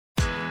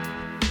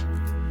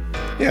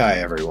Hi,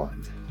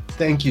 everyone.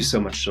 Thank you so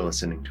much for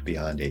listening to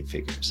Beyond Eight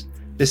Figures.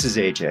 This is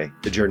AJ,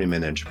 the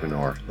journeyman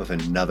entrepreneur, with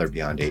another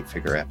Beyond Eight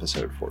Figure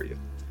episode for you.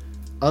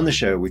 On the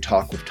show, we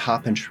talk with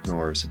top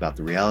entrepreneurs about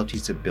the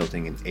realities of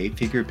building an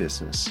eight-figure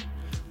business,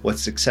 what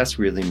success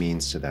really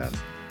means to them,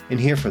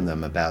 and hear from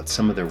them about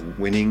some of their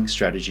winning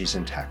strategies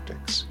and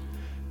tactics.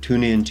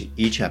 Tune in to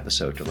each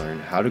episode to learn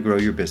how to grow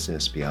your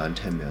business beyond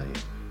 10 million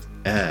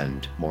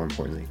and, more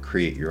importantly,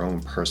 create your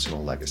own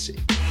personal legacy.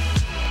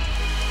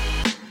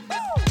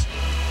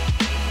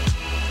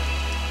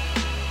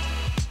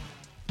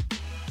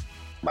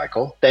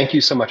 Michael, thank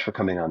you so much for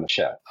coming on the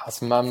show.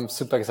 Awesome. I'm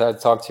super excited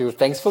to talk to you.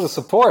 Thanks for the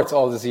support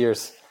all these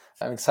years.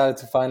 I'm excited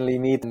to finally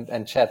meet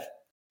and chat.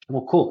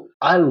 Well, cool.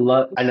 I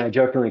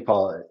jokingly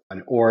call it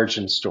an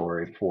origin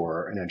story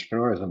for an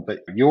entrepreneurism, but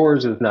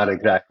yours is not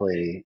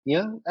exactly,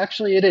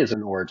 actually it is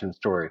an origin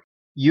story.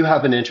 You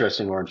have an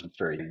interesting origin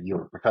story.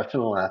 You're a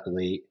professional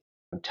athlete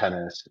in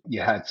tennis.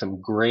 You had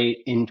some great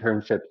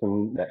internships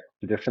in that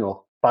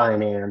traditional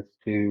finance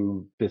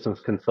to business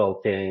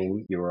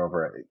consulting. You were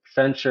over at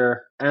Accenture,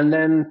 and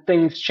then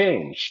things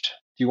changed.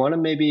 Do you want to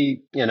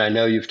maybe, and I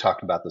know you've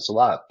talked about this a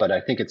lot, but I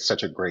think it's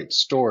such a great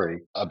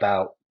story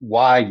about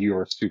why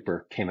your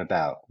super came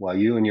about, why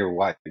you and your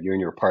wife, you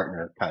and your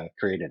partner kind of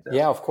created this.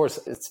 Yeah, of course.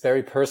 It's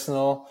very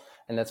personal.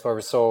 And that's why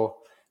we're so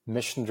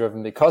mission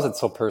driven, because it's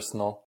so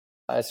personal.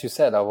 As you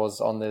said, I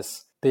was on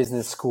this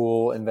business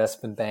school,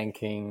 investment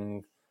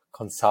banking,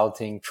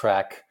 consulting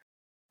track.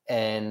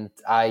 And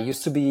I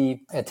used to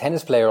be a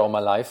tennis player all my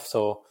life.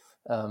 So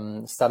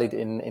studied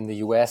in the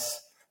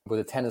US with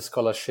a tennis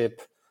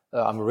scholarship.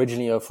 I'm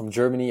originally from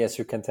Germany, as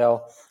you can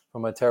tell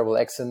from my terrible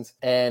accent.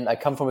 And I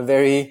come from a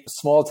very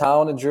small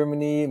town in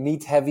Germany,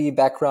 meat-heavy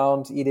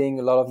background, eating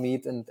a lot of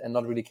meat and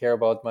not really care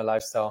about my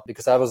lifestyle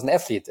because I was an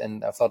athlete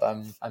and I thought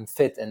I'm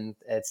fit. And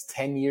it's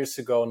 10 years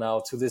ago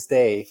now to this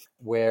day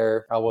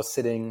where I was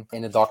sitting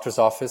in a doctor's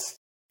office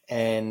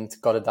and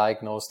got a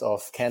diagnosis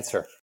of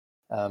cancer.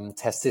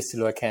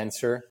 Testicular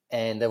cancer,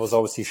 and that was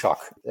obviously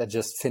shock. I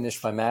just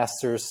finished my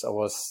master's. I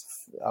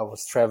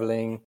was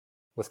traveling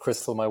with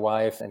Crystal, my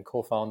wife and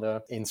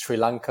co-founder, in Sri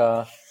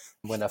Lanka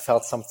when I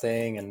felt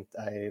something, and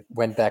I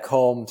went back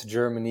home to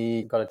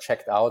Germany, got it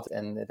checked out,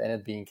 and it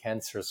ended up being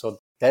cancer. So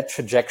that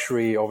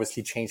trajectory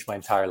obviously changed my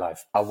entire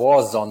life. I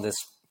was on this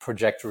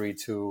trajectory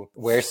to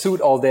wear a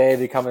suit all day,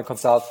 become a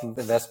consultant,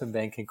 investment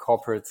banking,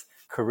 corporate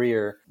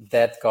career.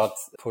 That got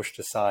pushed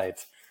aside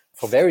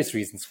for various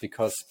reasons,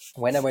 because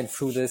when I went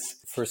through this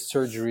first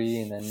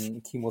surgery and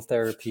then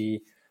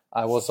chemotherapy,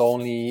 I was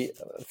only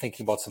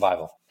thinking about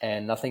survival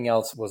and nothing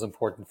else was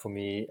important for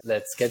me.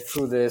 Let's get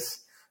through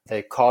this.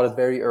 They caught it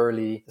very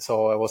early,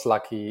 so I was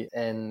lucky.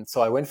 And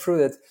so I went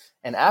through it.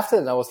 And after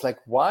that, I was like,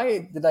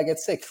 why did I get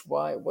sick?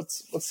 Why?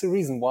 What's the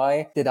reason?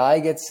 Why did I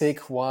get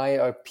sick? Why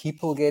are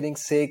people getting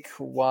sick?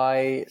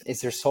 Why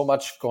is there so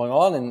much going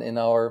on in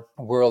our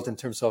world in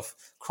terms of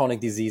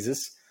chronic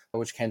diseases,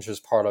 which cancer is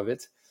part of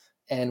it?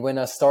 And when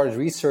I started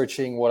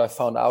researching, what I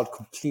found out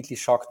completely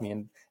shocked me.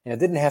 And I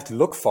didn't have to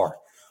look far.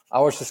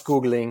 I was just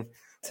Googling,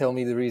 tell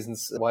me the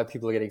reasons why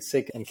people are getting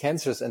sick and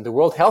cancers. And the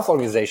World Health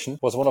Organization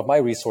was one of my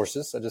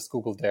resources. I just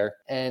Googled there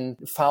and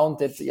found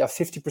that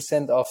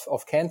 50%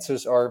 of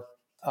cancers are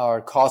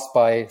caused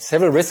by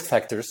several risk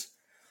factors.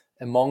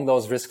 Among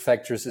those risk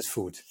factors is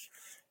food.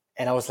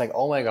 And I was like,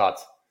 oh my God,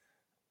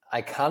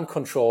 I can't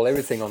control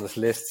everything on this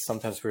list.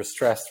 Sometimes we're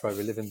stressed, right?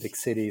 We live in big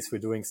cities, we're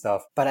doing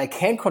stuff, but I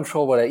can't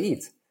control what I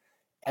eat.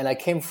 And I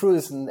came through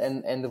this and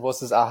there was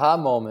this aha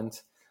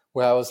moment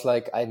where I was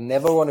like, I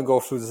never want to go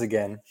through this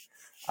again.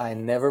 I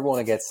never want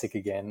to get sick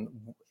again.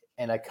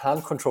 And I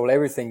can't control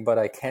everything, but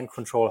I can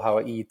control how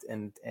I eat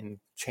and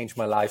change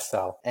my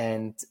lifestyle.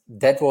 And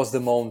that was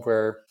the moment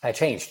where I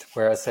changed,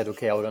 where I said,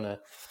 okay, I'm going to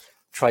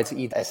try to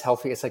eat as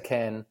healthy as I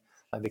can.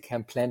 I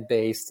became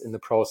plant-based in the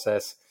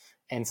process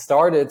and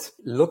started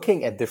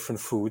looking at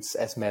different foods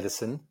as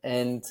medicine.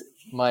 And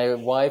my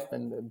wife,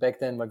 and back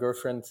then my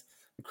girlfriend,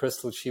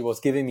 Crystal, she was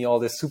giving me all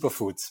these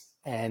superfoods.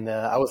 And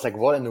I was like,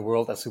 what in the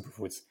world are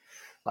superfoods?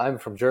 I'm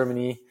from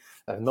Germany.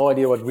 I have no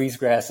idea what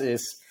wheatgrass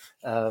is.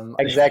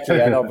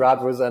 Exactly. I know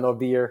bratwurst, I know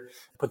beer,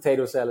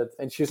 potato salad.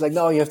 And she was like,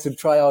 no, you have to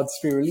try out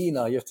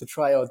spirulina. You have to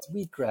try out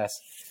wheatgrass.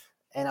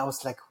 And I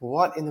was like,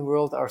 what in the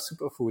world are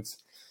superfoods?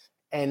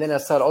 And then I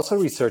started also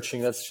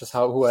researching. That's just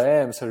who I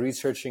am. So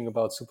researching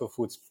about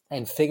superfoods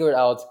and figured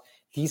out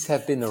these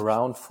have been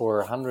around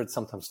for hundreds,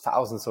 sometimes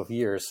thousands of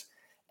years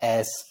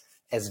as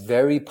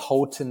very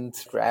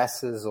potent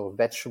grasses or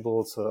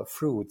vegetables or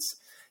fruits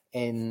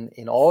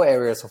in all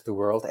areas of the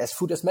world as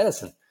food as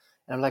medicine.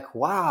 And I'm like,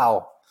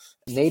 wow,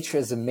 nature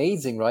is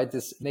amazing, right?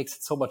 This makes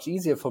it so much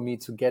easier for me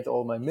to get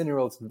all my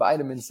minerals and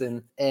vitamins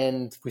in.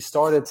 And we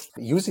started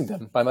using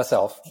them by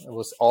myself. It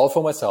was all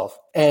for myself.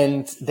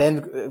 And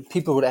then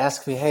people would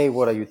ask me, hey,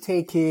 what are you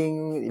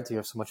taking? Do you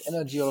have so much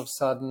energy all of a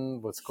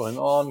sudden? What's going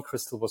on?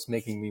 Crystal was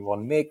making me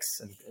one mix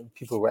and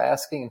people were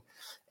asking.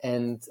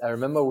 And I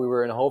remember we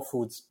were in Whole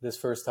Foods this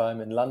first time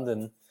in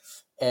London.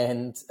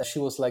 And she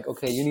was like,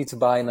 okay, you need to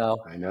buy now.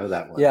 I know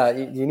that one. Yeah,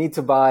 you need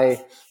to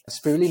buy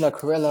spirulina,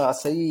 chlorella,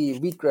 acai,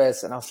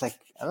 wheatgrass. And I was like,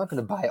 I'm not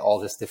going to buy all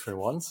these different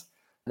ones.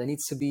 There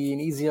needs to be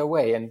an easier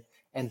way.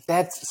 And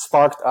that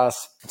sparked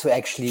us to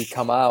actually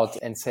come out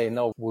and say,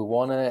 no, we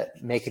want to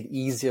make it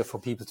easier for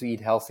people to eat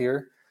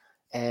healthier.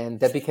 And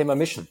that became a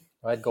mission,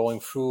 right?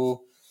 Going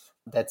through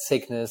that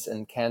sickness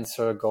and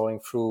cancer, going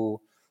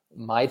through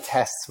my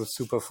tests with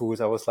superfoods,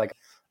 I was like,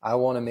 I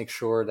want to make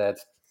sure that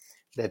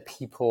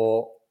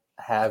people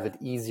have it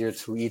easier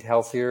to eat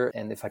healthier.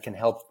 And if I can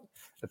help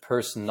a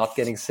person not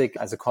getting sick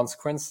as a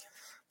consequence,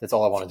 that's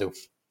all I want to do.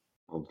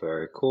 Oh,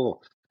 very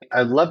cool.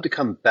 I'd love to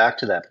come back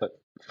to that, but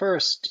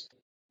first,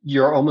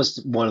 you're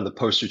almost one of the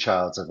poster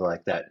childs of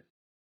like that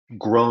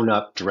grown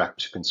up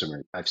direct to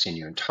consumer. I've seen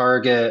you in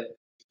Target.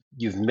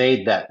 You've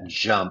made that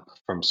jump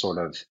from sort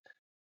of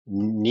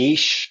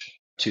niche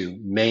to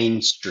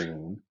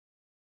mainstream,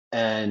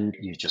 and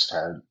you just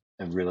had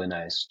a really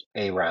nice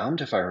A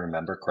round, if I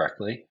remember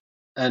correctly.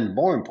 And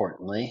more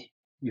importantly,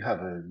 you have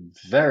a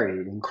very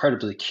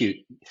incredibly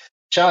cute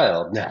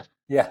child now.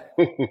 Yeah.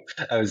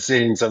 I was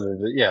seeing some of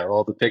the, yeah,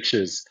 all the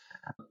pictures.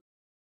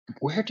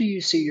 Where do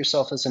you see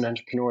yourself as an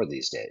entrepreneur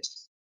these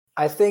days?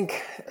 I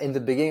think in the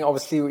beginning,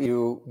 obviously,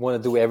 you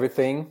want to do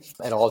everything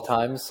at all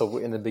times. So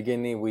in the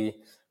beginning, we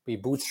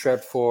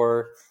bootstrapped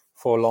for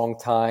a long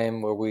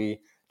time, where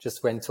we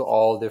just went to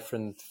all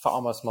different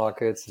farmers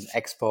markets and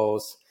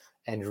expos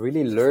and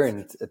really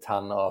learned a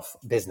ton of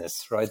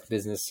business, right?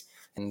 Business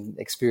and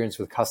experience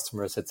with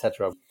customers,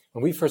 etc.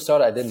 When we first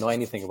started, I didn't know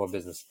anything about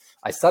business.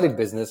 I studied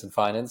business and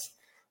finance,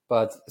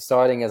 but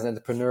starting as an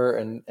entrepreneur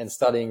and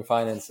studying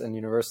finance in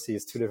university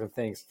is two different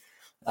things.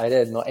 I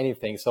didn't know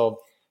anything. So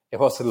it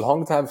was a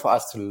long time for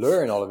us to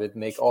learn all of it,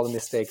 make all the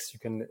mistakes you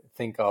can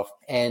think of.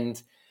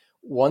 And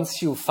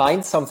once you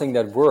find something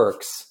that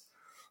works,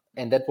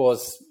 and that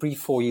was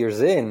 3-4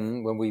 years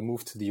in when we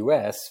moved to the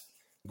US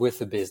with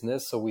the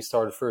business. So we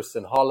started first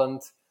in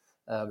Holland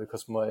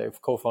because my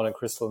co-founder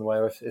Crystal and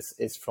my wife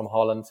is from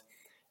Holland.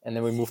 And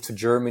then we moved to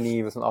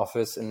Germany with an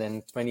office. And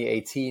then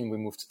 2018, we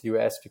moved to the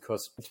US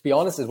because, to be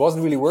honest, it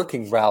wasn't really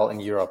working well in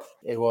Europe.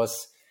 It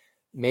was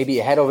maybe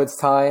ahead of its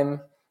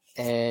time.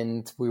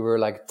 And we were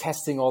like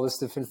testing all these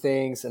different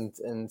things.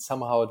 And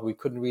somehow we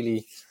couldn't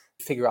really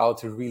figure out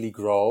to really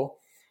grow.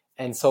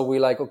 And so we're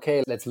like,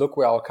 okay, let's look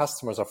where our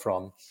customers are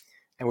from.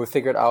 And we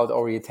figured out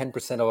already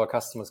 10% of our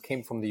customers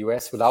came from the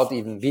US without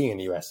even being in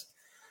the US,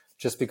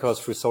 just because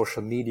through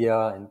social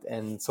media.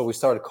 And so we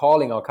started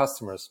calling our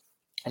customers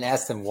and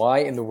asked them, why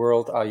in the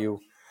world are you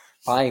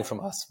buying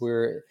from us?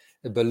 We're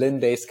a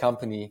Berlin-based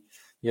company.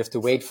 You have to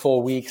wait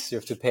 4 weeks. You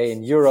have to pay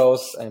in euros.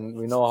 And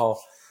we know how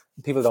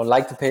people don't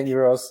like to pay in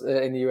euros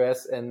in the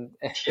US. And,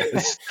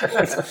 Yes.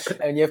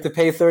 and you have to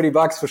pay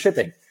 $30 for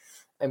shipping.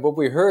 And what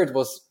we heard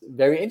was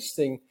very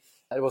interesting.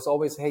 It was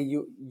always, hey,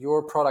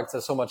 your products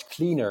are so much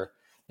cleaner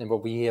than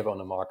what we have on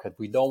the market.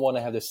 We don't want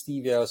to have the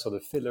stevias or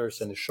the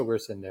fillers and the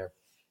sugars in there.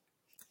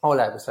 All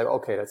that was like,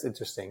 okay, that's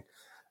interesting.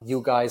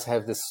 You guys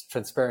have this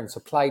transparent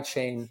supply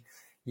chain.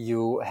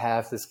 You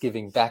have this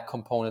giving back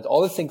component.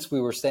 All the things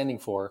we were standing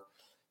for,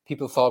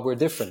 people thought were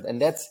different.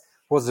 And that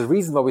was the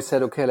reason why we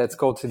said, okay, let's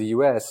go to the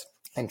US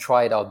and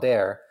try it out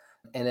there.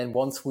 And then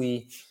once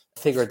we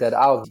figured that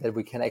out, that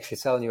we can actually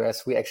sell in the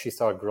US, we actually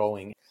started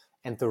growing.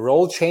 And the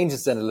role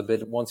changes then a little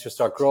bit once you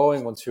start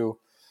growing, once you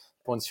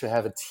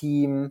have a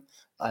team.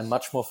 I'm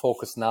much more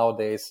focused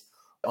nowadays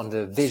on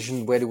the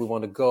vision, where do we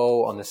want to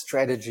go, on the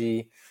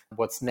strategy,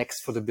 what's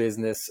next for the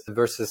business,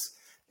 versus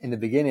in the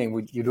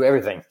beginning, you do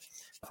everything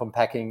from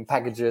packing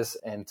packages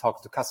and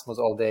talking to customers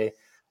all day.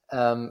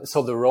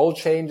 So the role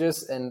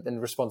changes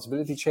and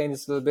responsibility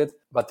changes a little bit,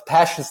 but the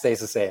passion stays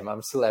the same.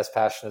 I'm still as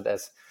passionate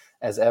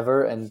as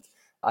ever. And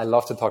I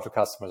love to talk to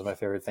customers, my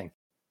favorite thing.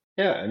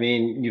 Yeah, I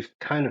mean, you've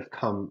kind of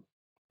come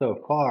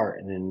so far,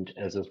 and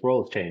as this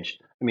world has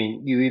changed, I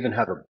mean, you even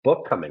have a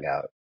book coming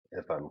out,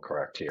 if I'm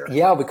correct here.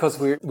 Yeah, because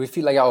we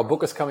feel like our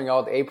book is coming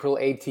out April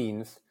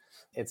 18th.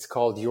 It's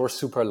called Your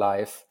Super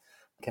Life.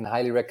 I can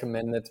highly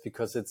recommend it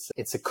because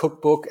it's a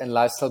cookbook and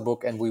lifestyle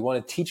book, and we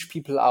want to teach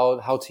people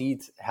out how to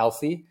eat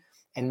healthy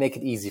and make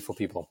it easy for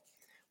people.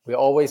 We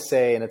always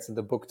say, and it's in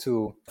the book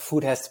too,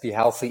 food has to be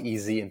healthy,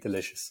 easy, and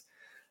delicious.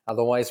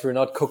 Otherwise, we're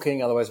not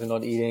cooking. Otherwise, we're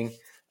not eating,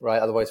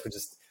 right? Otherwise, we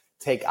just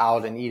take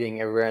out and eating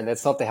everywhere. And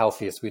that's not the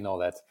healthiest. We know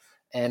that.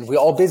 And we're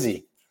all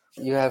busy.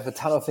 You have a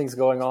ton of things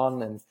going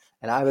on, and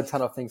I have a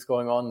ton of things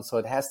going on. So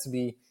it has to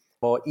be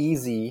more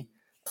easy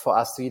for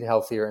us to eat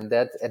healthier. And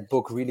that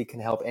book really can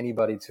help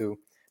anybody to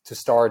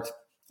start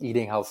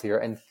eating healthier.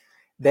 And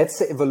that's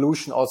the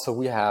evolution also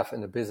we have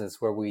in the business,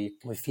 where we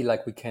feel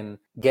like we can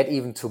get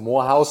even to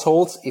more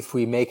households if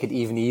we make it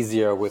even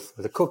easier with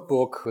a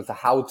cookbook, with the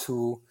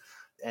how-to,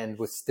 and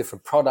with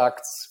different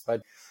products,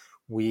 right?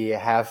 We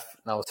have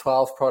now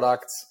 12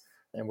 products,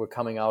 and we're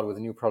coming out with a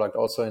new product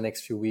also in the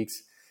next few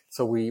weeks.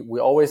 So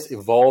we're always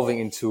evolving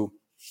into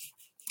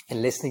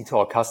and listening to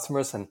our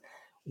customers and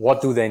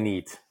what do they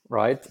need,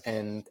 right?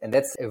 And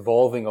that's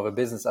evolving of a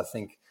business. I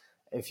think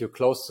if you're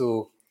close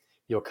to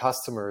your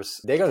customers,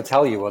 they're going to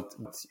tell you what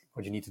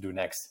you need to do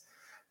next.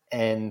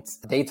 And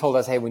they told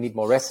us, hey, we need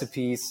more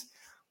recipes.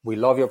 We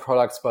love your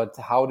products, but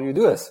how do you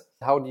do this?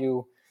 How do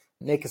you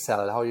make a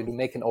salad? How do you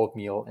make an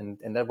oatmeal?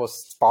 And that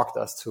was sparked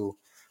us to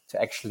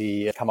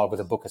actually come up with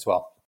a book as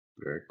well.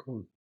 Very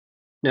cool.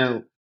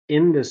 Now,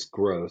 in this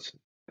growth,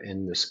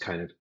 in this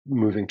kind of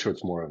moving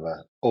towards more of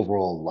a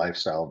overall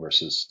lifestyle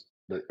versus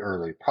the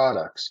early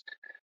products,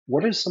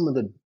 what are some of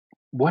the,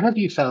 what have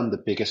you found the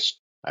biggest,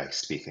 I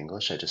speak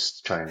English, I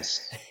just try and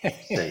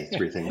say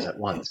three things at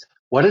once.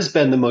 What has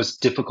been the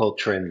most difficult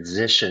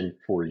transition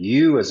for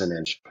you as an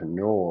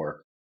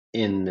entrepreneur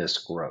in this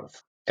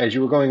growth? As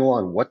you were going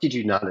along, what did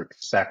you not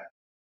expect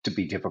to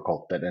be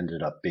difficult that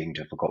ended up being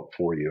difficult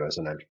for you as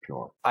an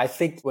entrepreneur? I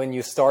think when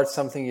you start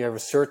something, you have a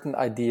certain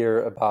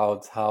idea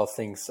about how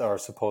things are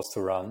supposed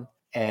to run.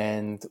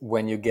 And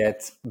when you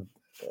get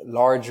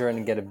larger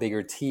and get a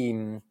bigger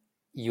team,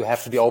 you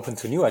have to be open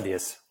to new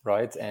ideas,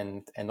 right?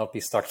 And not be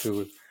stuck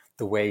to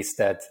the ways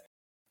that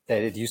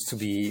it used to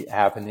be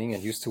happening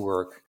and used to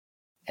work.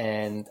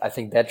 And I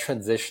think that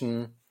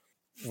transition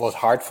was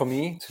hard for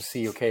me to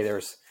see, okay,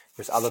 there's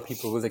other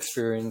people with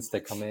experience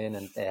that come in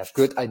and they have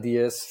good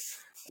ideas,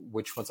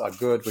 which ones are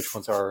good, which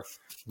ones are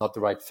not the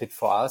right fit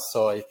for us.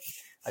 So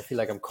I feel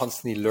like I'm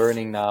constantly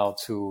learning now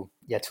to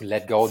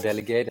let go,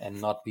 delegate,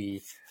 and not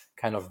be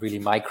kind of really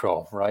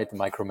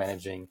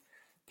micromanaging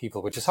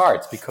people, which is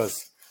hard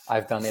because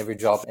I've done every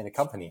job in a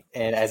company.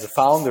 And as a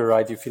founder,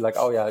 right, you feel like,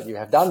 oh yeah, you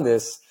have done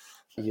this,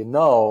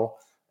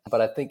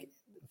 but I think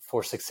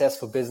for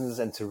successful business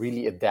and to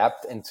really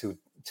adapt and to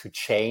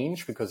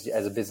change, because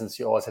as a business,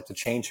 you always have to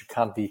change. You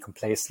can't be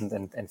complacent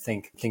and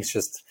think things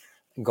just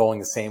going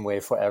the same way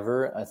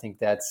forever. I think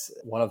that's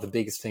one of the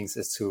biggest things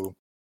is to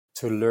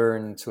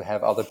learn to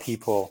have other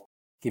people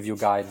give you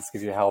guidance,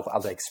 give you help,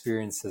 other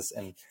experiences,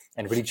 and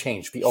really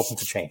change, be open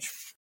to change.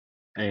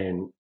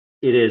 And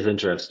it is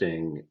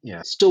interesting,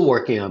 still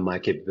working on my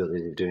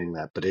capability of doing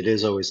that, but it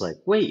is always like,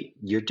 wait,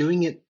 you're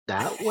doing it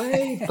that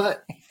way?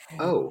 But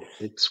oh,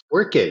 it's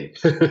working.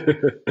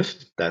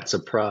 That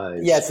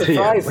Yeah,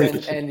 surprise.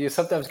 surprise. And you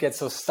sometimes get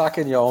so stuck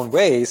in your own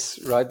ways,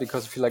 right?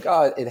 Because you feel like,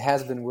 oh, it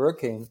has been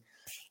working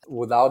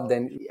without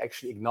then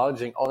actually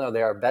acknowledging, oh no,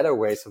 there are better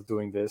ways of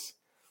doing this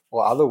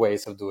or other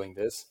ways of doing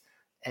this.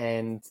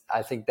 And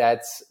I think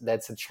that's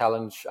a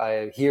challenge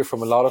I hear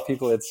from a lot of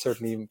people. It's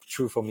certainly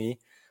true for me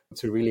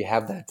to really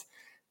have that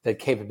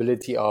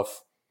capability of,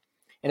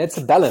 and it's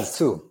a balance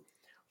too,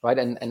 right?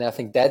 And I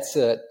think that's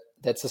a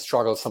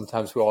struggle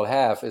sometimes we all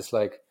have, is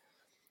like,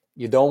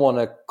 you don't want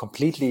to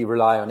completely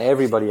rely on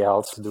everybody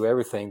else to do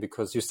everything,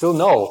 because you still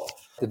know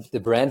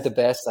the brand the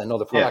best. I know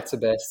the Yeah, products the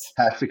best,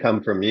 has to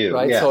come from you.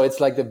 right? Yeah, So it's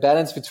like the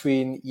balance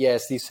between,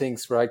 yes, these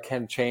things, right,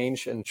 can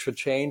change and should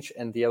change.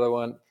 And the other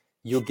one,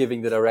 you're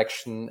giving the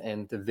direction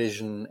and the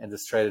vision and the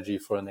strategy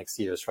for the next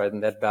years, right?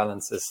 And that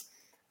balance is,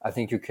 I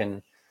think you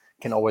can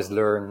always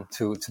learn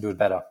to do it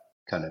better.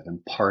 kind of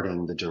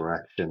imparting the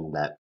direction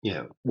that,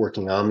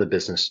 working on the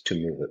business to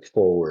move it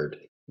forward,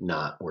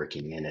 not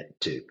working in it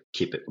to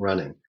keep it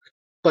running.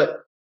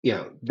 But,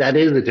 that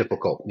is a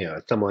difficult,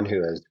 as someone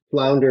who has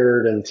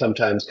floundered and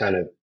sometimes kind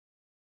of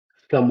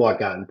somewhat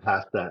gotten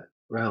past that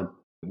realm.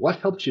 What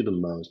helps you the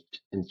most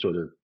in sort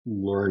of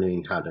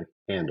learning how to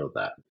handle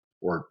that,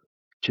 or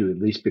to at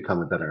least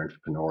become a better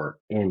entrepreneur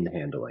in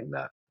handling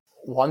that?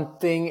 One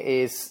thing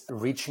is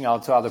reaching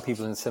out to other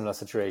people in similar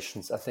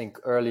situations. I think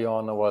early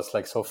on I was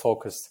like so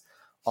focused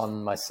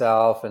on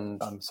myself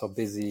and I'm so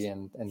busy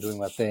and doing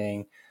my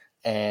thing.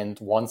 And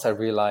once I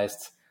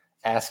realized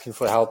asking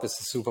for help is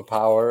a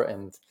superpower,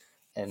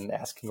 and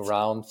asking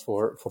around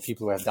for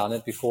people who have done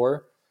it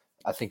before,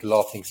 I think a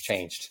lot of things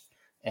changed.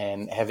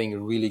 And having a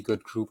really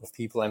good group of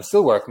people, I'm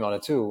still working on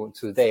it too,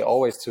 today,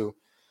 always to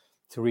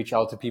reach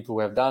out to people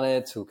who have done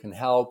it, who can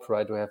help,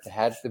 right? Who have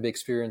had the big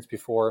experience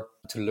before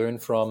to learn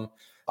from.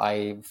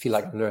 I feel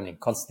like I'm learning,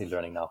 constantly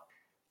learning now.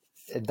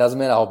 It doesn't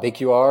matter how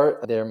big you are.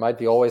 There might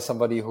be always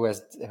somebody who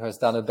has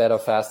done it better,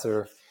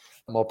 faster,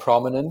 more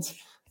prominent,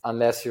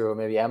 unless you're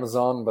maybe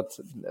Amazon, but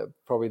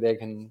probably they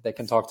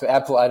can talk to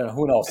Apple. I don't know,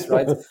 who knows,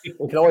 right?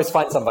 You can always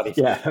find somebody.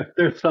 Yeah,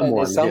 there's someone.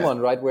 There's someone,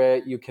 right, where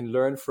you can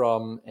learn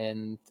from.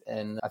 And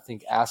I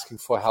think asking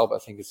for help, I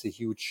think is a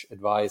huge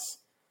advice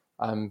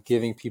I'm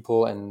giving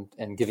people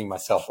and giving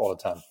myself all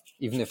the time.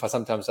 Even if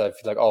sometimes I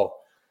feel like, oh,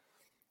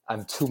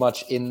 I'm too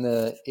much in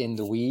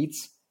the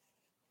weeds.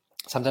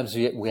 Sometimes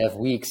we have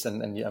weeks,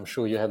 and I'm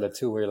sure you have that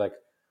too, where you're like,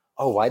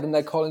 oh, why didn't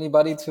I call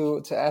anybody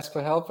to ask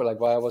for help? Or like,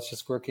 why I was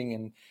just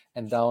working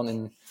and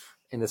down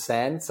in the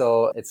sand.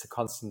 So it's a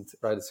constant,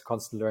 right? It's a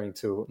constant learning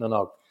to,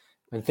 no.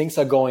 When things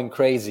are going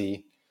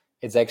crazy,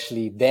 it's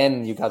actually,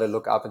 then you got to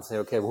look up and say,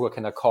 okay, who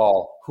can I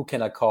call? Who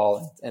can I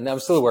call? And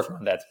I'm still working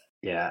on that.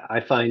 Yeah, I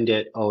find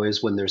it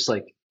always when there's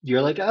like,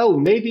 you're like, oh,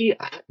 maybe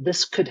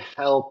this could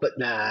help, but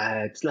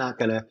nah, it's not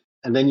gonna.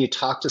 And then you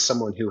talk to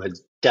someone who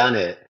has done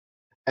it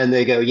and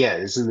they go, yeah,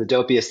 this is the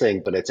dopiest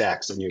thing, but it's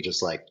X. And you're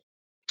just like,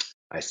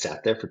 I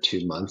sat there for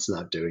 2 months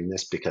not doing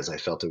this because I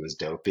felt it was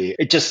dopey.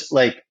 It just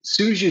like, as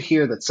soon as you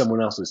hear that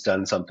someone else has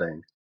done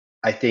something,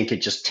 I think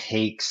it just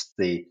takes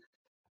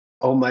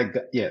Oh my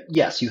God. Yeah.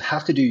 Yes, you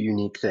have to do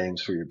unique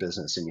things for your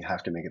business and you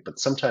have to make it. But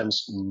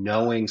sometimes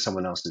knowing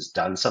someone else has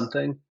done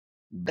something,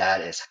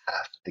 that is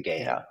half the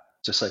game. Yeah.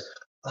 Just like,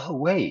 oh,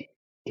 wait,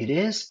 it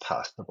is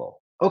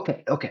possible.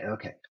 Okay. Okay.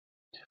 Okay.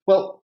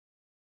 Well,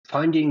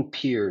 finding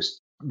peers,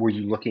 were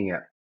you looking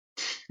at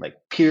like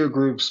peer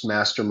groups,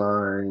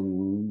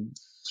 masterminds,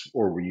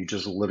 or were you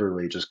just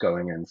literally just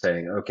going and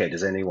saying, okay,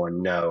 does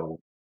anyone know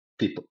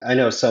people? I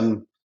know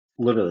some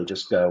literally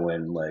just go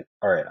and like,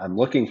 all right, I'm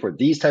looking for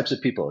these types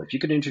of people. If you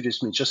could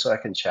introduce me just so I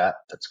can chat,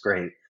 that's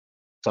great.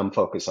 Some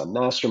focus on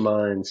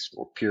masterminds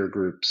or peer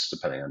groups,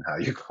 depending on how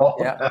you call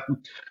Yeah.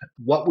 them.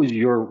 What was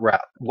your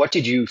route? What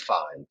did you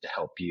find to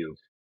help you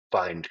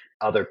find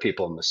other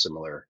people in the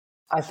similar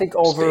I think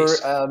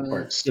space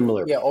or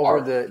similar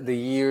over part? the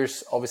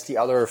years, obviously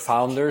other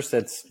founders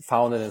that's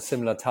founded in a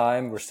similar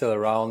time were still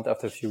around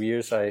after a few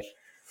years. I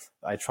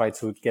try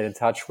to get in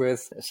touch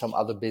with some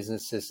other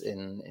businesses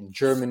in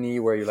Germany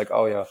where you're like,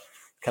 oh yeah,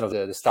 kind of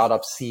the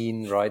startup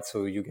scene, right?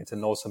 So you get to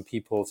know some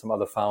people, some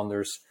other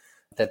founders.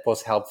 That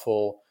was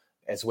helpful,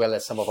 as well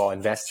as some of our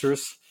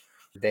investors.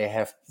 They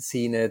have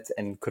seen it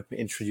and could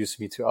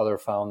introduce me to other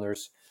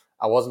founders.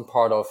 I wasn't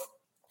part of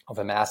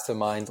a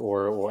mastermind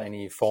or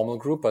any formal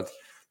group, but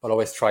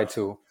always try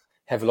to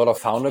have a lot of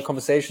founder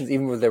conversations,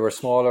 even if they were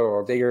smaller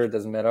or bigger, it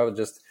doesn't matter,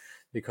 just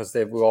because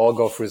we all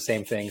go through the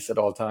same things at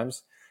all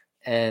times.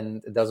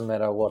 And it doesn't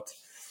matter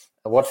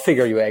what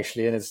figure you're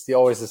actually in, it's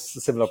always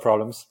similar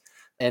problems.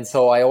 And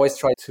so I always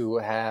try to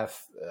have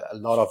a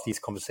lot of these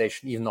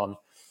conversations, even on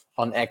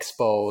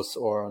expos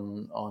or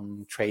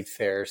on trade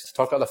fairs, to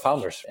talk to other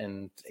founders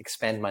and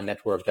expand my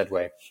network that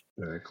way.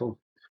 Very cool.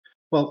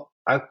 Well,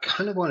 I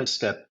kind of want to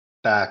step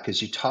back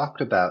because you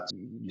talked about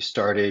you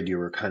started, you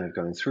were kind of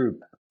going through.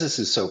 This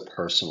is so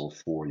personal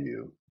for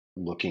you,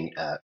 looking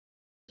at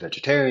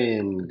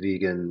vegetarian,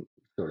 vegan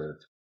sort of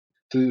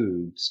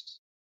foods,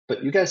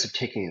 but you guys have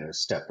taken it a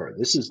step further.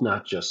 This is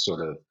not just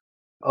sort of,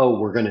 oh,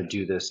 we're going to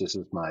do this. This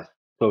is my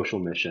social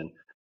mission.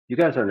 You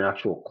guys are an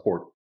actual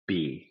Corp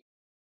B.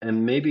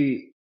 And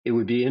maybe it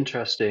would be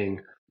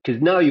interesting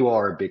because now you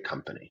are a big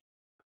company.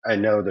 I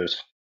know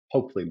there's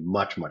hopefully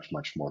much, much,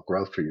 much more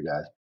growth for you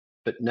guys,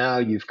 but now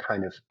you've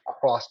kind of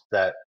crossed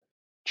that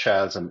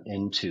chasm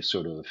into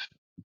sort of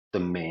the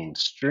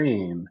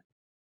mainstream.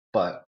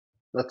 But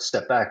let's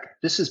step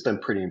back. This has been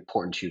pretty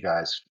important to you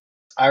guys.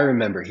 I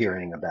remember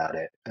hearing about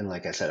it. And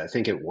like I said, I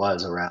think it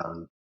was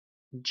around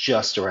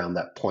just around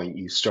that point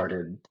you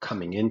started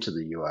coming into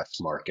the US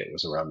market. It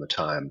was around the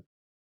time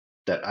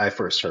that I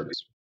first heard.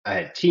 I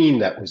had a team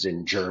that was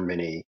in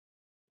Germany,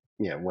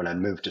 when I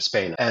moved to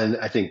Spain. And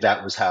I think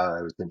that was how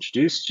I was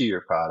introduced to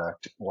your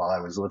product while I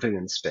was living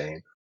in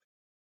Spain.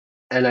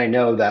 And I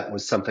know that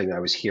was something I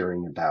was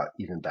hearing about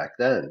even back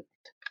then.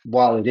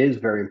 While it is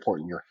very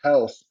important, your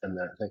health and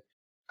that thing,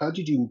 how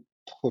did you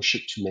push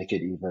it to make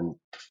it even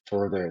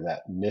further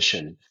that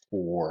mission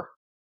for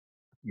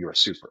your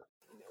super?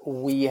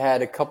 We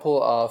had a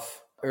couple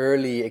of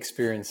early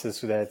experiences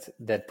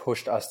that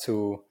pushed us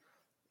to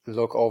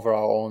look over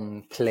our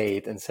own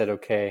plate and said,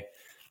 okay,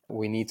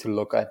 we need to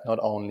look at not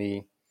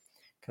only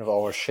kind of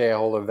our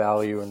shareholder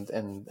value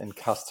and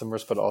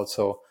customers, but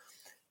also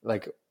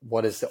like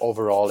what is the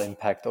overall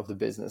impact of the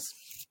business.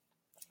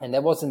 And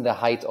that was in the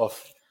height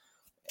of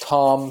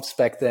Tom's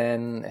back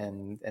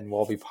then and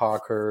Warby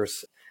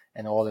Parker's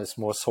and all this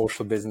more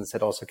social business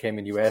that also came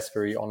in the US,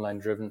 very online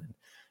driven.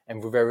 And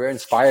we were very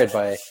inspired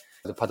by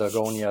the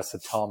Patagonias, the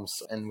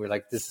Tom's, and we're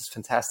like, this is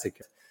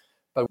fantastic.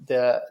 But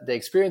the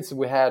experience that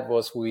we had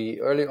was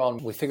early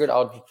on, we figured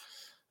out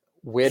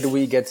where do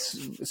we get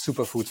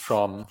superfoods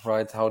from,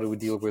 right? How do we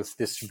deal with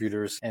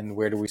distributors and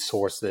where do we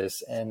source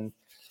this? And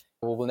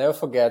we will never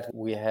forget,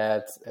 we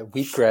had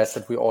wheatgrass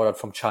that we ordered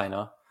from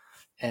China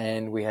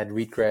and we had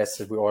wheatgrass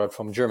that we ordered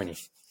from Germany.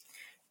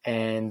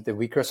 And the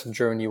wheatgrass from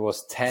Germany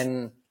was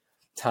 10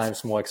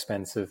 times more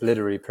expensive,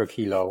 literally per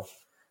kilo,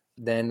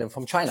 than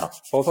from China,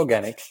 both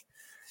organic.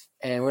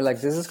 And we're like,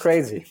 this is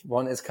crazy.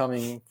 One is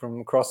coming from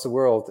across the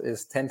world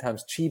is 10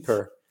 times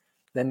cheaper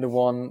than the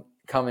one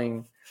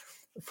coming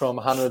from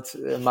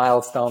 100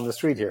 miles down the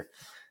street here.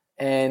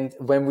 And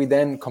when we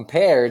then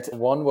compared,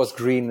 one was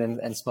green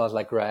and smelled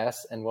like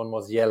grass, and one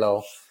was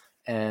yellow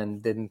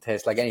and didn't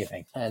taste like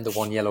anything. And the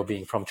one yellow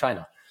being from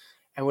China.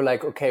 And we're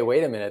like, okay,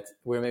 wait a minute.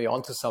 We're maybe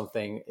onto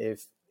something.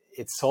 If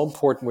it's so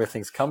important where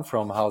things come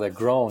from, how they're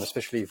grown,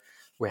 especially if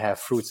we have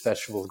fruits,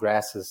 vegetables,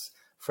 grasses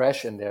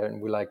fresh in there.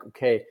 And we're like,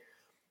 okay,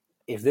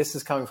 if this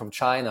is coming from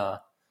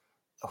China,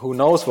 who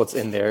knows what's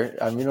in there?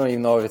 I mean, we don't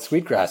even know if it's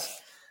wheatgrass.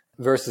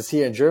 Versus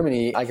here in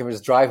Germany, I can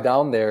just drive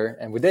down there,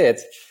 and we did,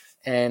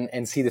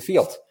 and see the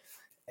field.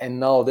 And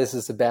now this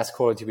is the best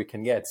quality we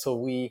can get. So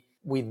we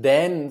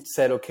then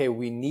said, okay,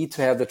 we need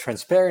to have the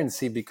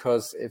transparency,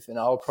 because if in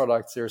our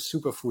products there are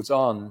superfoods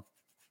on,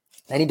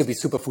 they need to be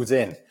superfoods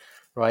in,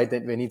 right?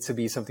 There needs to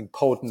be something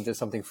potent, there's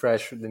something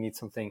fresh, there needs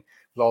something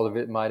with all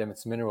the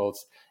vitamins,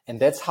 minerals. And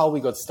that's how we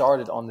got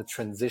started on the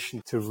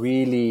transition to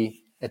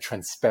really a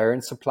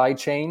transparent supply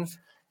chain.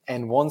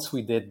 And once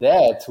we did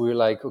that, we were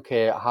like,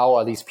 okay, how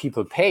are these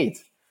people paid?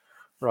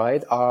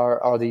 right?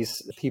 Are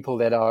these people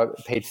that are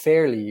paid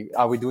fairly?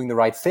 Are we doing the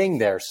right thing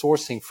there,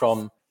 sourcing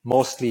from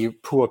mostly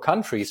poorer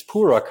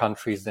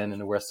countries than in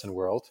the Western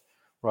world,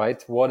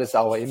 right? What is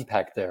our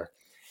impact there?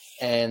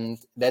 And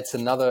that's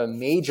another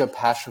major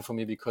passion for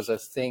me, because I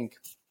think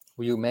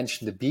you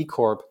mentioned the B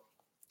Corp,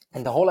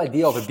 and the whole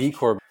idea of a B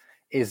Corp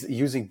is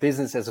using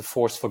business as a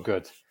force for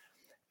good.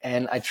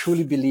 And I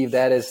truly believe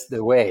that is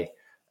the way.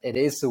 It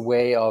is the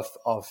way of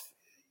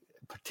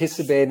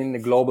participating in the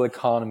global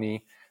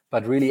economy,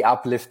 but really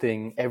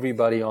uplifting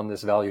everybody on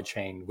this value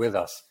chain with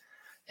us.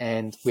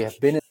 And we have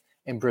been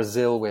in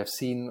Brazil, we have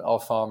seen our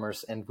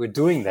farmers, and we're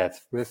doing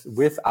that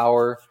with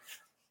our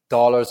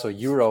dollars or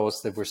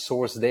euros that were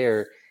sourced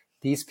there.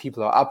 These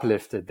people are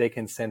uplifted. They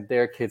can send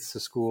their kids to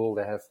school.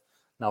 They have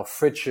now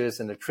fridges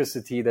and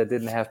electricity that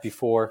didn't have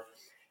before.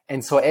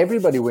 And so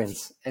everybody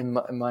wins. And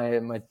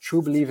my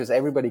true belief is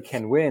everybody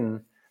can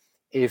win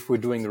if we're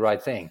doing the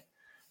right thing.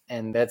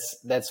 And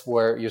that's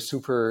where your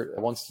super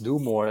wants to do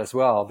more as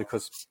well,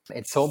 because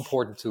it's so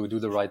important to do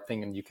the right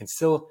thing, and you can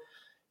still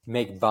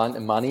make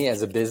money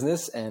as a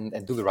business and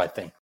do the right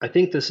thing. I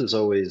think this is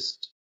always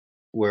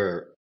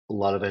where a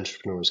lot of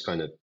entrepreneurs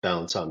kind of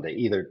bounce on. They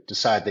either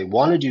decide they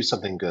want to do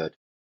something good,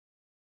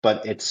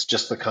 but it's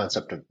just the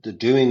concept of the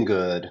doing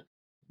good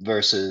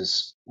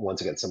versus,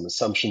 once again, some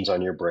assumptions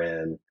on your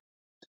brand,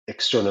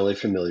 externally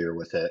familiar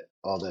with it,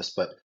 all this.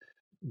 But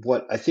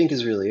what I think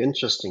is really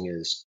interesting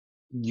is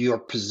your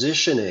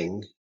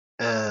positioning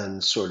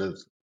and sort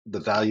of the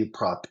value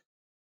prop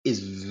is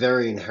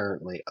very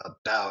inherently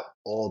about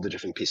all the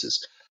different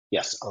pieces.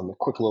 Yes, on the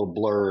quick little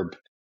blurb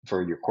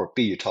for your Corp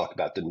B, you talk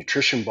about the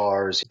nutrition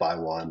bars, buy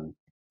one,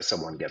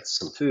 someone gets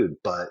some food,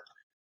 but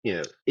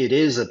it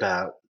is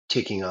about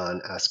taking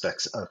on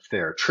aspects of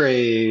fair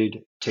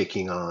trade,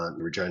 taking on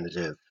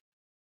regenerative,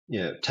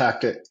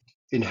 tactic.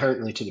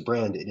 Inherently to the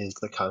brand, it is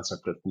the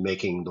concept of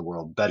making the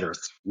world better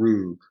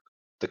through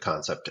the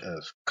concept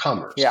of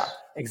commerce. Yeah,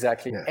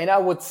 exactly. Yeah. And I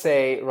would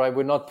say, right,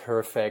 we're not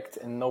perfect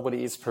and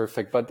nobody is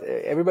perfect, but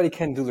everybody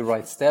can do the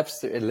right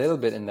steps a little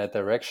bit in that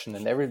direction,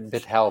 and every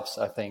bit helps,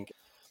 I think.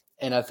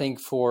 And I think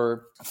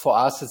for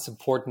us, it's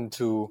important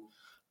to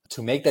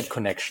make that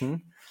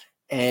connection.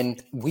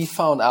 And we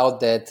found out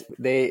that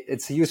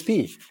it's a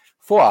USP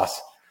for us,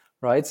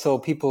 right? So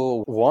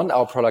people want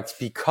our products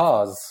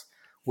because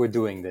we're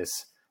doing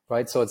this,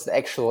 right? So it's the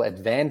actual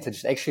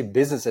advantage, actually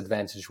business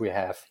advantage we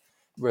have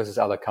versus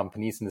other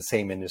companies in the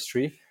same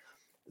industry.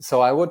 So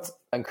I would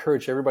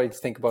encourage everybody to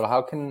think about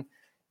how can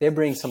they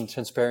bring some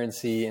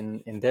transparency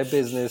in their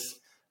business,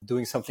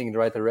 doing something in the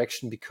right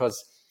direction,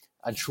 because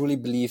I truly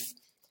believe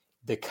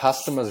the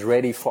customer is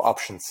ready for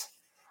options,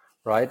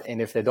 right?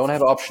 And if they don't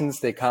have options,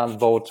 they can't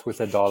vote with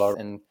a dollar.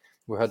 And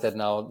we heard that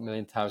now a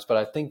million times, but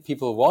I think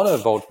people want to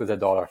vote with a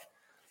dollar.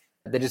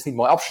 They just need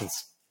more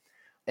options.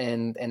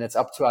 And it's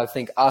up to, I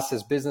think, us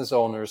as business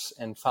owners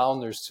and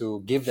founders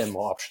to give them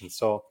more options.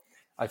 So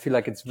I feel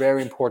like it's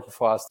very important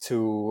for us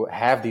to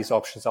have these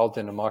options out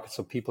there in the market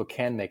so people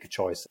can make a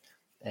choice.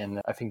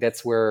 And I think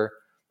that's where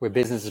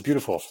business is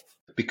beautiful.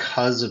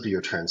 Because of your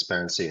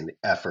transparency and the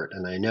effort.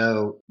 And I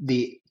know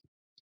the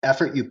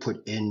effort you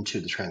put into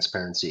the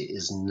transparency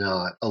is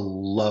not a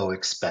low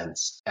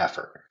expense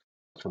effort.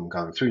 From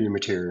going through your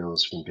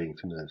materials, from being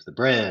familiar with the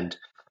brand,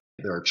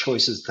 there are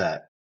choices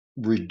that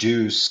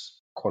reduce,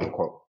 quote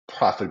unquote,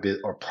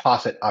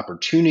 profit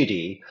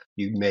opportunity.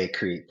 You may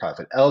create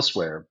profit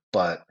elsewhere,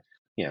 but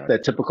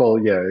that typical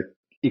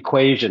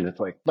equation, it's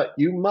like, but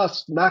you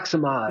must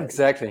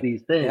maximize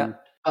these things. Yeah.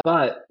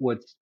 But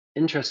what's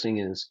interesting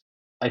is,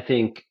 I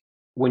think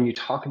when you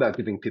talk about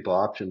giving people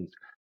options,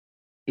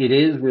 it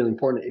is really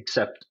important,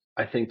 except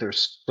I think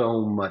there's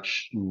so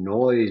much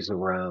noise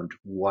around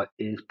what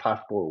is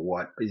possible,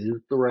 what is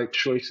the right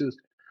choices.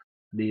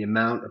 The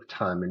amount of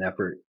time and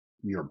effort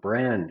your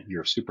brand,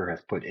 your super has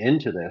put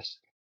into this,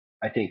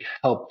 I think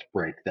helped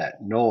break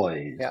that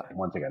noise. Yeah.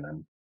 Once again,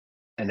 I'm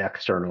an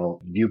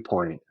external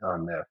viewpoint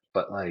on this,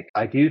 but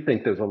I do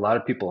think there's a lot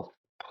of people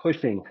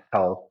pushing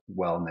health,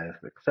 wellness,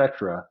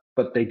 etc.,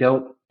 but they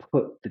don't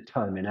put the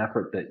time and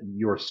effort that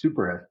your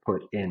super has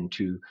put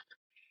into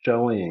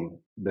showing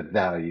the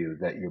value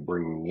that you're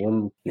bringing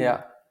into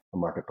a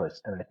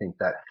marketplace. And I think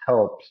that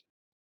helps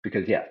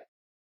because,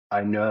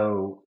 I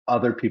know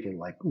other people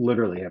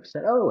literally have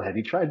said, "Oh, have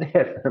you tried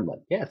that?" I'm like,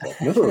 "Yes,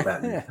 I know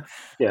about it."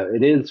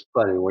 It is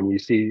funny when you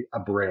see a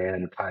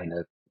brand kind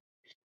of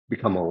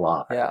become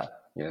alive.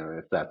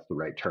 If that's the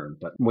right term.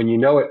 But when you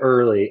know it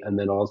early and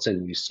then all of a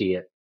sudden you see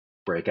it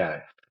break out,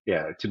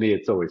 to me,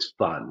 it's always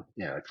fun.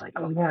 It's like,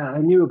 oh yeah, I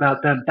knew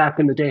about them back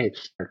in the day.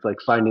 It's like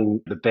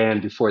finding the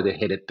band before they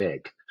hit it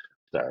big.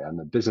 Sorry, I'm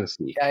a business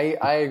geek.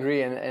 I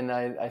agree. And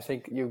I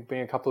think you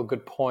bring a couple of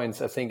good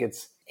points. I think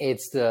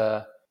it's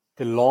the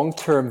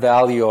long-term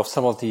value of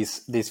some of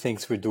these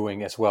things we're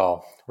doing as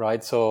well,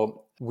 right?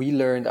 So we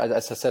learned,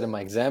 as I said in my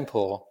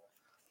example,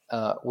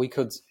 we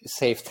could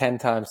save 10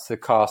 times the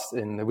cost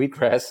in the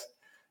wheatgrass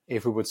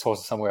if we would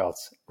source it somewhere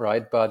else,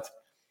 right? But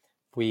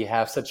we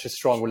have such a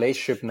strong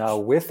relationship now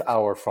with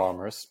our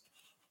farmers,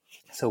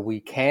 so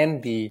we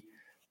can be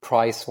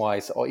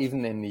price-wise, or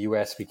even in the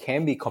US, we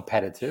can be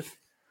competitive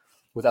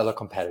with other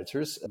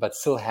competitors, but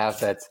still have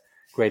that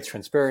great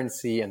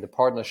transparency and the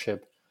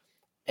partnership.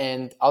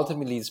 And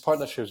ultimately, these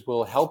partnerships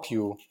will help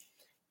you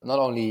not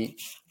only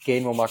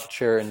gain more market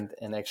share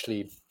and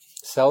actually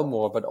sell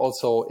more, but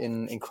also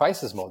in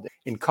crisis mode.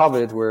 In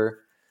COVID, where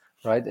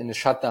right in the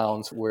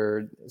shutdowns,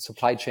 where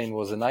supply chain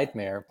was a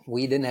nightmare,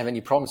 we didn't have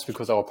any problems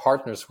because our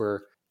partners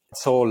were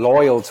so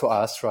loyal to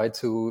us, right,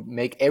 to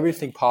make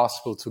everything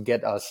possible to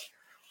get us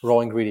raw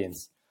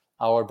ingredients.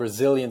 Our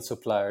Brazilian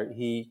supplier,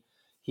 he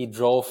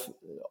drove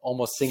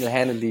almost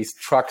single-handedly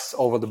trucks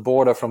over the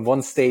border from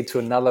one state to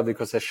another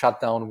because they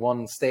shut down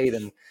one state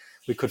and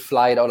we could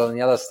fly it out on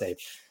the other state.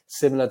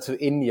 Similar to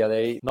India,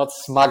 they not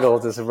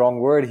smuggled is the wrong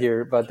word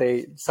here, but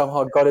they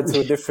somehow got it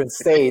to a different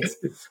state,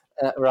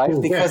 right?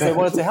 Because they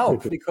wanted to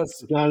help.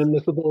 Because it's not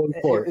admissible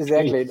in court.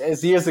 Exactly,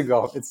 it's years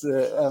ago. It's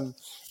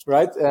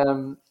right.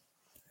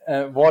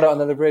 Water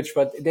under the bridge,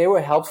 but they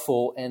were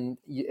helpful, and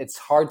it's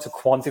hard to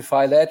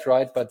quantify that,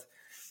 right? But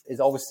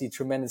it's obviously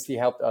tremendously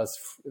helped us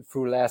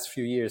through the last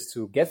few years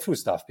to get through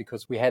stuff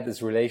because we had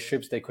these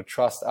relationships. They could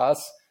trust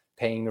us,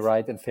 paying the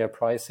right and fair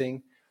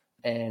pricing,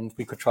 and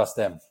we could trust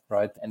them,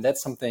 right? And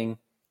that's something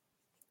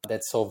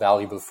that's so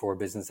valuable for a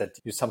business that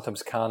you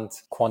sometimes can't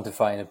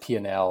quantify in a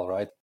P&L,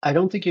 right? I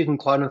don't think you can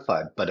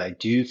quantify it, but I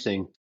do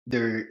think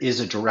there is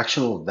a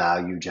directional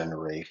value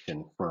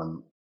generation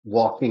from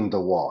walking the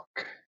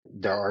walk.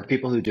 There are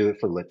people who do it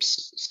for lip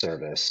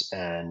service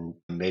and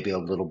maybe a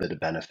little bit of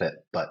benefit,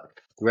 but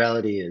the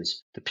reality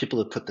is the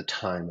people who put the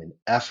time and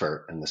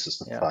effort, and this is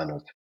the fun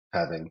of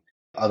having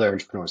other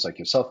entrepreneurs like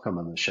yourself come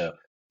on the show,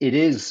 it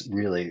is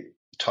really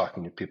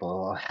talking to people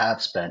who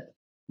have spent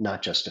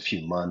not just a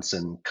few months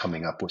and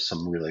coming up with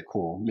some really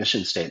cool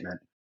mission statement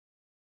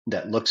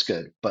that looks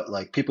good, but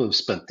like people who've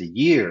spent the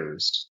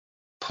years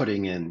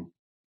putting in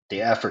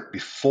the effort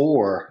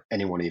before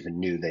anyone even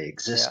knew they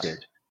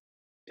existed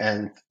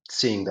and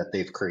seeing that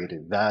they've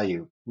created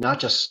value, not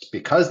just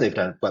because they've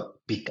done it, but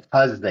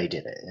because they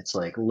did it. It's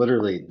like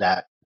literally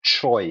that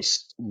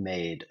choice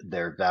made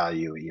their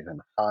value even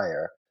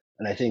higher.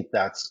 And I think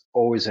that's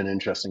always an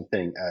interesting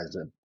thing as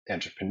an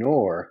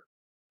entrepreneur.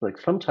 Like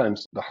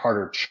sometimes the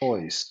harder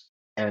choice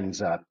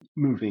ends up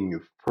moving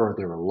you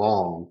further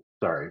along.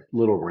 Sorry,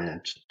 little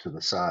rant to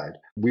the side.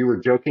 We were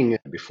joking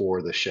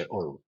before the show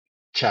or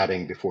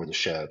chatting before the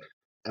show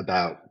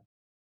about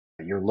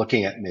you're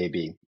looking at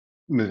maybe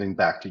moving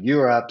back to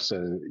Europe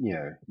so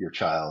your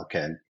child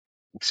can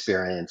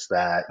experience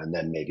that, and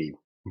then maybe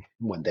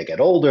when they get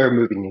older,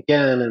 moving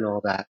again and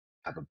all that.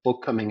 Have a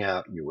book coming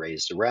out. You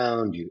raised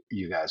around.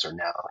 You guys are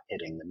now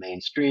hitting the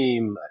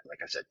mainstream, like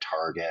I said,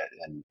 Target,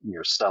 and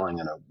you're selling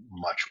in a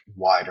much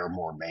wider,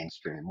 more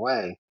mainstream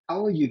way.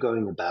 How are you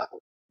going about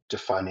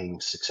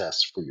defining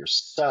success for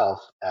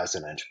yourself as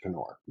an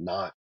entrepreneur?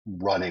 Not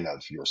running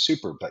of your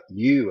super, but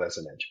you as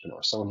an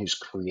entrepreneur, someone who's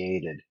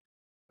created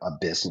a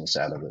business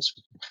out of this.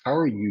 How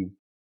are you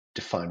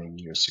defining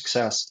your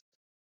success,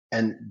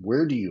 and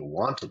where do you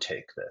want to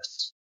take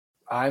this?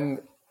 I'm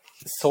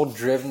so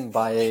driven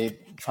by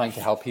trying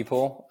to help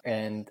people,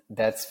 and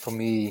that's for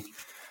me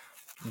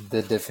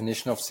the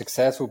definition of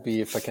success would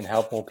be if I can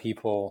help more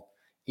people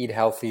eat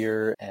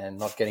healthier and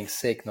not getting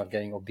sick, not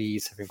getting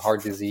obese, having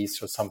heart disease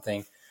or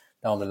something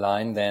down the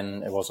line,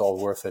 then it was all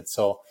worth it.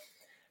 So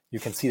you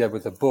can see that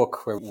with the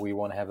book, where we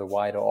want to have a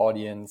wider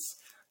audience,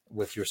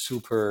 with your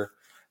super,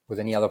 with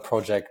any other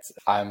project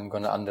I'm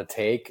going to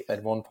undertake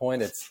at one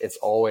point. It's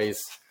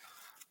always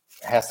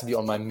has to be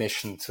on my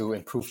mission to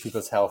improve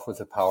people's health with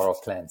the power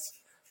of plants.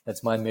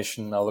 That's my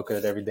mission. I look at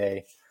it every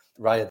day,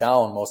 write it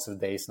down most of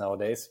the days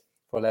nowadays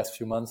for the last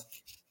few months,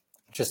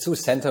 just to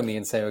center me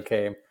and say,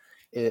 okay,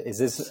 is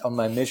this on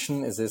my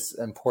mission? Is this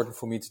important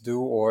for me to do,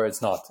 or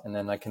it's not? And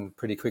then I can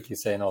pretty quickly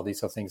say, no,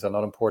 these things are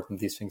not important.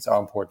 These things are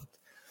important.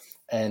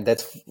 And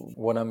that's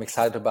what I'm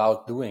excited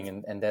about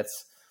doing. And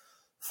that's,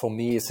 for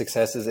me,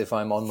 success is if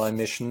I'm on my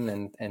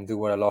mission and do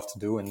what I love to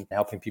do and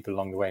helping people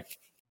along the way.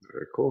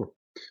 Very cool.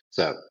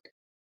 So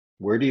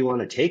where do you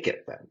want to take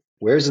it then?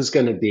 Where's this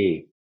going to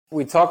be?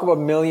 We talk about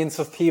millions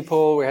of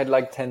people. We had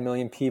like 10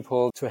 million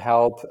people to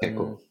help. Okay,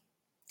 cool.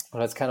 Well,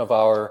 that's kind of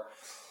our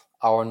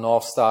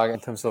North Star in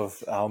terms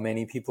of how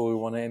many people we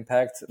want to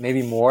impact.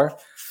 Maybe more.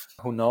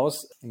 Who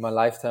knows? In my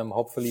lifetime,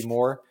 hopefully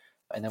more.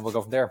 And then we'll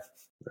go from there.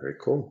 Very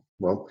cool.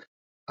 Well,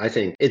 I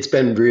think it's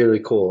been really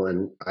cool,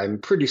 and I'm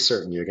pretty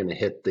certain you're going to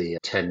hit the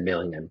 10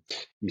 million.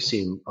 You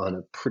seem on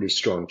a pretty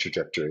strong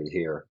trajectory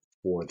here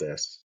for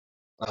this,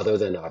 other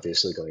than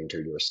obviously going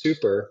to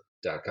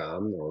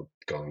yoursuper.com or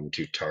going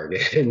to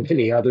Target and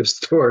many other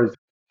stores.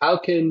 How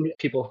can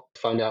people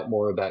find out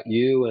more about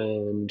you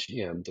and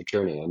the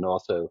journey, and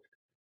also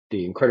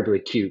the incredibly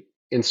cute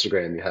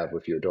Instagram you have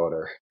with your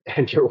daughter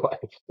and your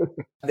wife?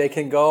 They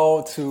can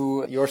go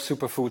to Your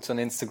Superfoods on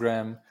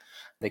Instagram.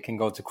 They can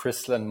go to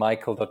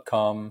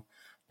crystalandmichael.com.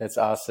 That's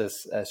us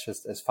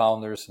as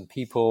founders and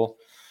people.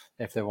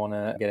 If they want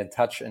to get in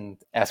touch and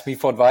ask me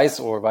for advice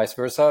or vice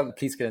versa,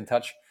 please get in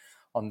touch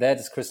on that.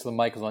 It's Crystal and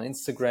Michael on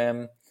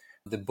Instagram.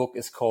 The book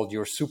is called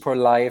Your Super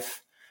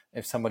Life.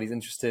 If somebody's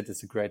interested,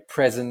 it's a great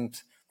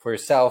present for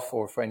yourself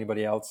or for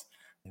anybody else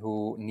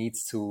who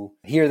needs to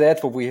hear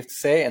that, what we have to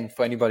say. And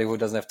for anybody who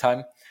doesn't have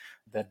time,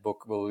 that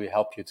book will really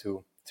help you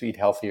to eat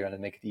healthier and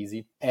make it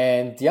easy.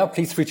 And yeah,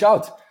 please reach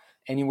out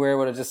anywhere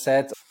what I just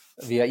said,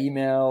 via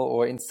email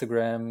or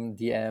Instagram,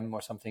 DM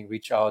or something.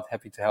 Reach out.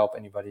 Happy to help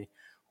anybody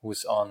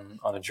who's on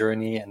a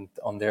journey and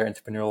on their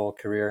entrepreneurial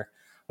career.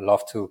 I'd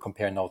love to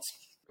compare notes.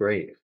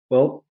 Great.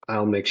 Well,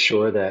 I'll make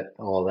sure that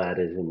all that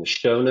is in the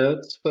show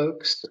notes,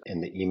 folks, in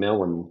the email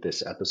when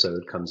this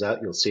episode comes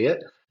out. You'll see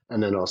it.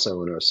 And then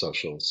also in our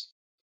socials.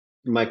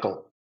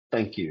 Michael,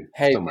 thank you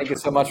Hey, so much thank you for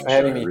so coming much on for the show.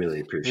 having I me. really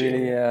appreciate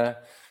it.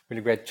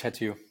 Really great to chat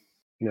to you.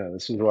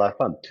 This was a lot of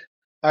fun.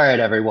 All right,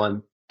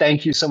 everyone.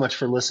 Thank you so much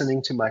for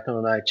listening to Michael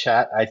and I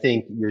chat. I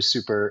think you're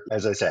super,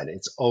 as I said,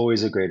 it's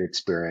always a great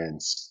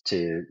experience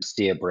to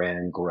see a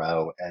brand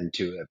grow and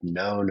to have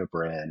known a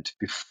brand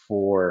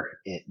before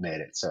it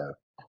made it. So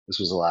this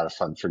was a lot of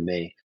fun for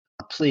me.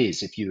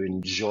 Please, if you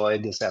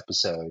enjoyed this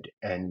episode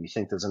and you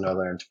think there's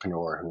another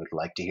entrepreneur who would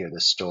like to hear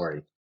this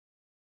story,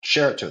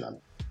 share it to them.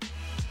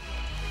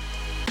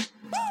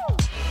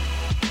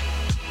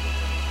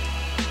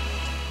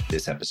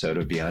 This episode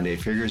of Beyond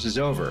Eight Figures is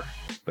over,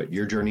 but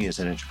your journey as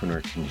an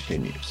entrepreneur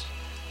continues.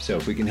 So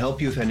if we can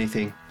help you with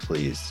anything,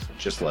 please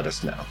just let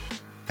us know.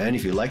 And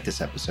if you like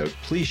this episode,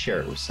 please share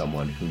it with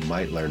someone who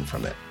might learn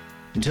from it.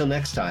 Until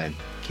next time,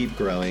 keep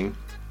growing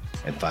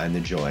and find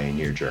the joy in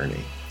your journey.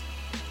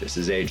 This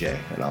is AJ,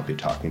 and I'll be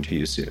talking to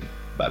you soon.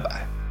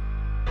 Bye-bye.